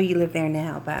mean, I know you live there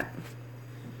now, but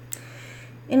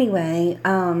anyway,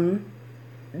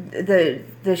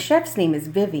 the chef's name is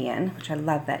Vivian, which I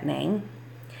love that name,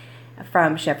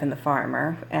 from Chef and the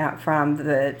Farmer, from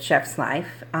the Chef's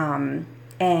Life,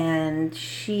 and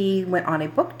she went on a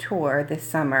book tour this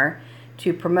summer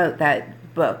to promote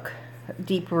that book,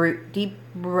 Deep Run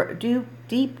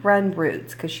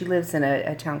Roots, because she lives in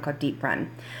a town called Deep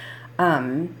Run,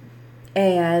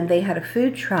 and they had a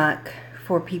food truck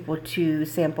for people to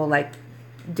sample like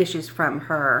dishes from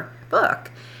her book,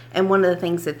 and one of the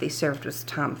things that they served was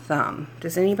Tom Thumb.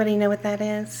 Does anybody know what that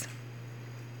is?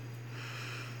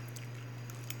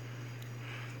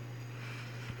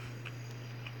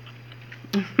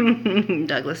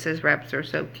 Douglas says rabbits are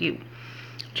so cute.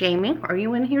 Jamie, are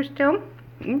you in here still?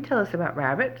 You can tell us about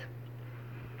rabbits.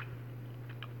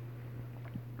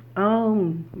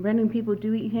 Oh, random people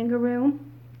do eat kangaroo?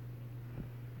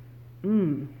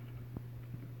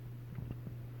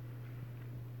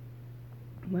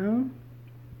 Well,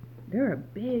 they're a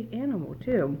big animal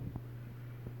too.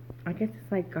 I guess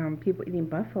it's like people eating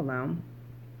buffalo.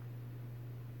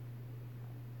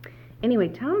 Anyway,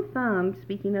 Tom Thumb,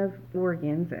 speaking of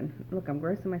organs, and look, I'm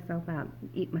grossing myself out.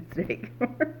 Eat my steak.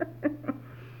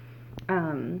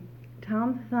 Tom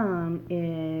Thumb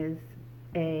is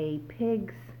a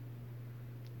pig's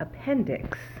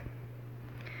appendix,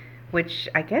 which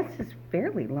I guess is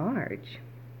fairly large.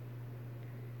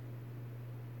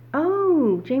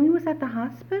 Oh, Jamie was at the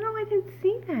hospital? I didn't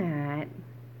see that.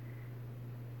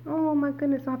 Oh my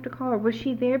goodness, I'll have to call her. Was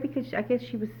she there? Because I guess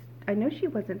she was, I know she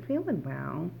wasn't feeling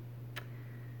well.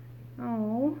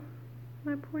 Oh,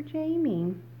 my poor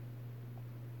Jamie.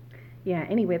 Yeah,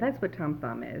 anyway, that's what Tom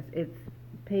Thumb is. It's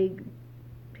pig's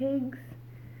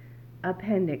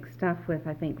appendix stuffed with,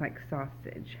 I think, like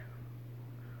sausage.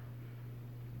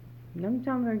 Doesn't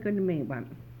sound very good to me, but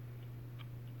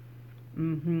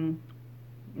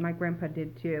my grandpa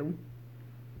did too.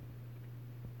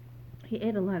 He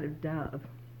ate a lot of Dove.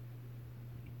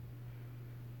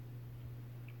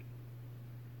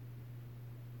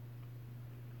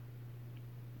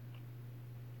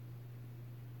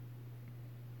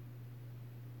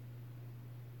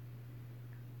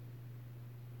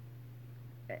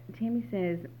 Tammy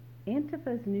says,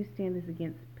 Antifa's newsstand is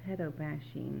against pedo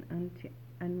bashing.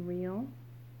 Unreal.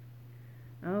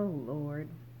 Oh, Lord.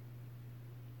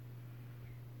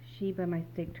 Sheba, my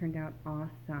steak turned out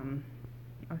awesome.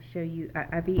 I'll show you.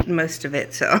 I've eaten most of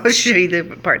it, so I'll show you the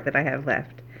part that I have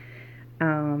left.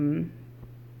 Gosh,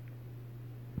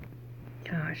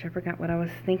 I forgot what I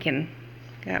was thinking.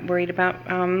 Got worried about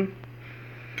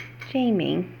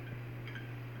Jamie.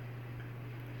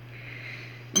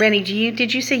 Rennie,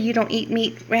 did you say you don't eat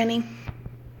meat, Rennie?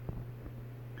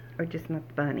 Or just not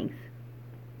the bunnies?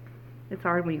 It's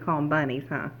hard when you call them bunnies,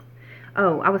 huh?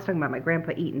 Oh, I was talking about my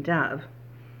grandpa eating Dove.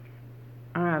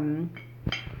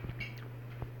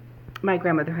 My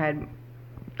grandmother had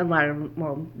a lot of,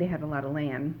 well, they had a lot of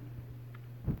land.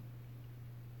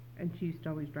 And she used to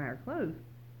always dry her clothes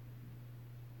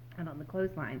out on the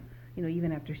clothesline, you know,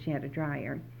 even after she had a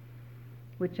dryer,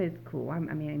 which is cool. I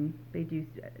mean, they do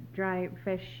dry,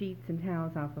 fresh sheets and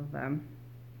towels off of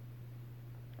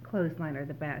clothesline are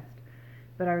the best.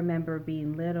 But I remember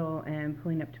being little and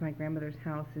pulling up to my grandmother's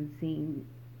house and seeing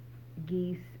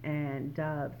geese and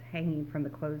doves hanging from the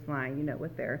clothesline, you know,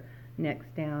 with their necks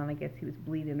down. I guess he was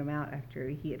bleeding them out after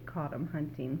he had caught them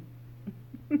hunting.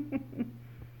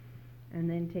 And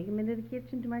then take them into the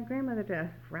kitchen to my grandmother to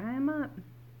fry them up.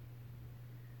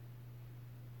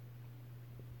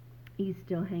 You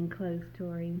still hang clothes,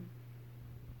 Tori?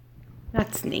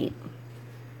 That's neat.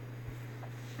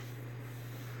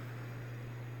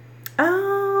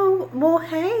 Oh, well,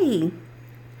 hey.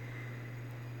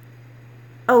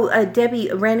 Oh, Debbie,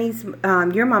 Rennie's,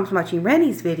 your mom's watching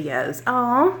Rennie's videos.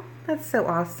 Oh, that's so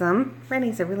awesome.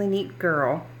 Rennie's a really neat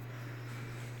girl.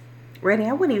 Randy,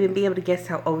 I wouldn't even be able to guess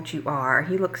how old you are.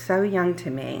 You look so young to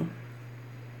me.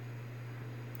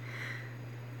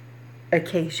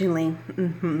 Occasionally.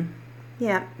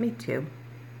 Yeah, me too.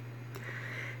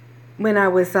 When I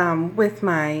was with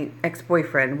my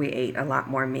ex-boyfriend, we ate a lot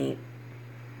more meat.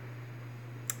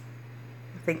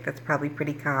 I think that's probably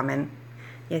pretty common.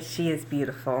 Yes, she is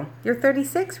beautiful. You're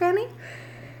 36, Randy?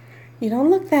 You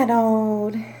don't look that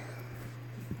old.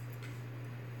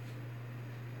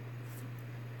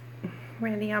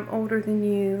 Randy, I'm older than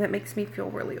you. That makes me feel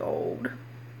really old.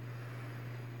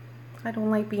 I don't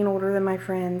like being older than my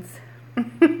friends.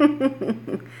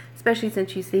 Especially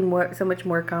since you seem so much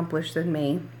more accomplished than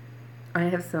me. I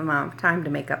have some time to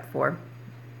make up for.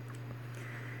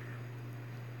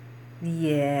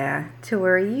 Yeah,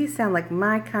 Tori, you sound like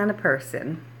my kind of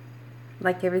person.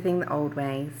 Like everything the old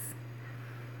ways.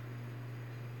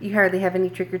 You hardly have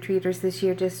any trick-or-treaters this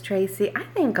year, just Tracy? I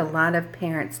think a lot of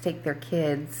parents take their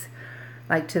kids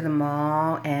like to the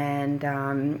mall, and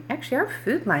actually our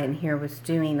Food Lion here was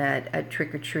doing a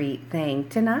trick-or-treat thing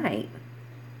tonight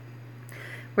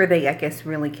where they, I guess,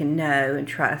 really can know and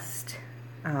trust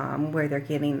where they're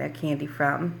getting their candy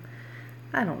from.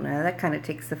 I don't know, that kind of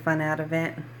takes the fun out of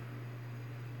it.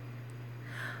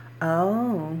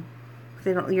 Oh,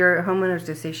 they don't, your homeowner's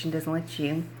association doesn't let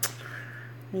you.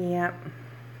 Yep.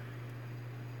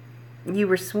 You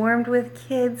were swarmed with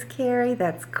kids, Carrie?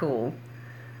 That's cool.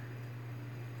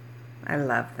 I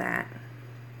love that.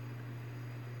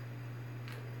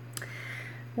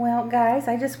 Well, guys,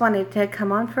 I just wanted to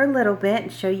come on for a little bit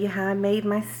and show you how I made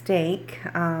my steak.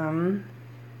 Like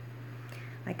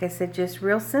I said, just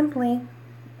real simply.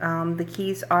 The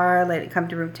keys are let it come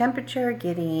to room temperature,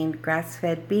 getting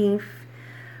grass-fed beef,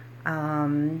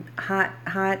 hot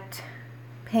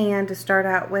pan to start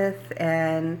out with,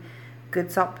 and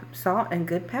good salt and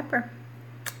good pepper.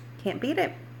 Can't beat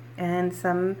it. And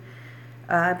some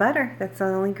butter. That's the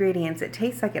only ingredients. It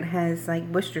tastes like it has like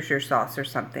Worcestershire sauce or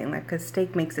something, like, because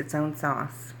steak makes its own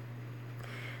sauce.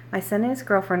 My son and his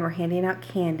girlfriend were handing out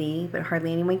candy, but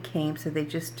hardly anyone came, so they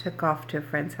just took off to a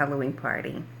friend's Halloween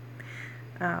party.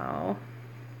 Oh.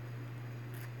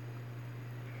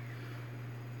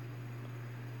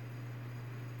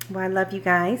 Well, I love you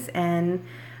guys, and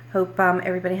hope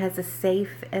everybody has a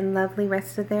safe and lovely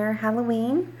rest of their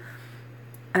Halloween.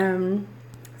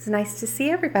 It's nice to see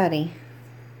everybody.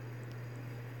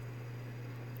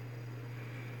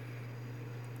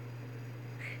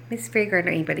 Miss Fragard or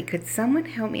anybody, could someone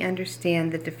help me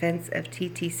understand the defense of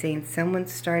TT saying someone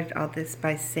started all this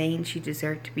by saying she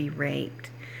deserved to be raped?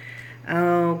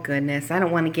 Oh, goodness. I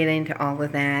don't want to get into all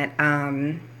of that.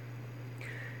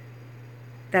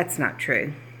 That's not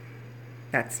true.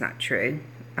 That's not true.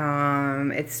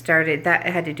 It started, that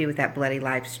had to do with that bloody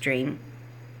live stream.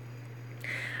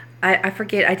 I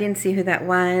forget, I didn't see who that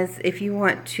was. If you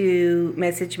want to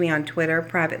message me on Twitter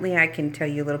privately, I can tell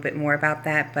you a little bit more about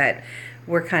that, but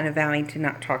we're kind of vowing to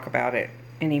not talk about it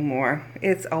anymore.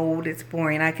 It's old, it's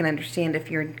boring. I can understand if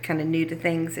you're kind of new to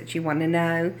things that you want to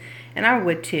know, and I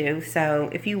would too. So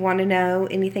if you want to know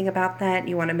anything about that,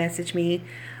 you want to message me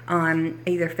on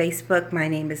either Facebook. My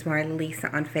name is Marla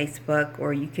Lisa on Facebook,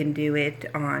 or you can do it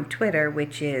on Twitter,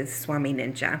 which is Swami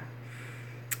Ninja.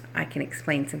 I can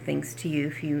explain some things to you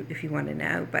if you want to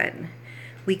know, but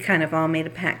we kind of all made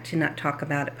a pact to not talk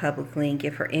about it publicly and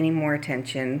give her any more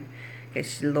attention,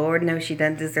 because Lord knows she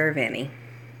doesn't deserve any.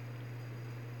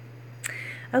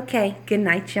 Okay, good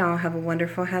night, y'all. Have a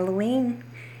wonderful Halloween,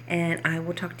 and I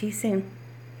will talk to you soon.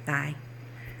 Bye.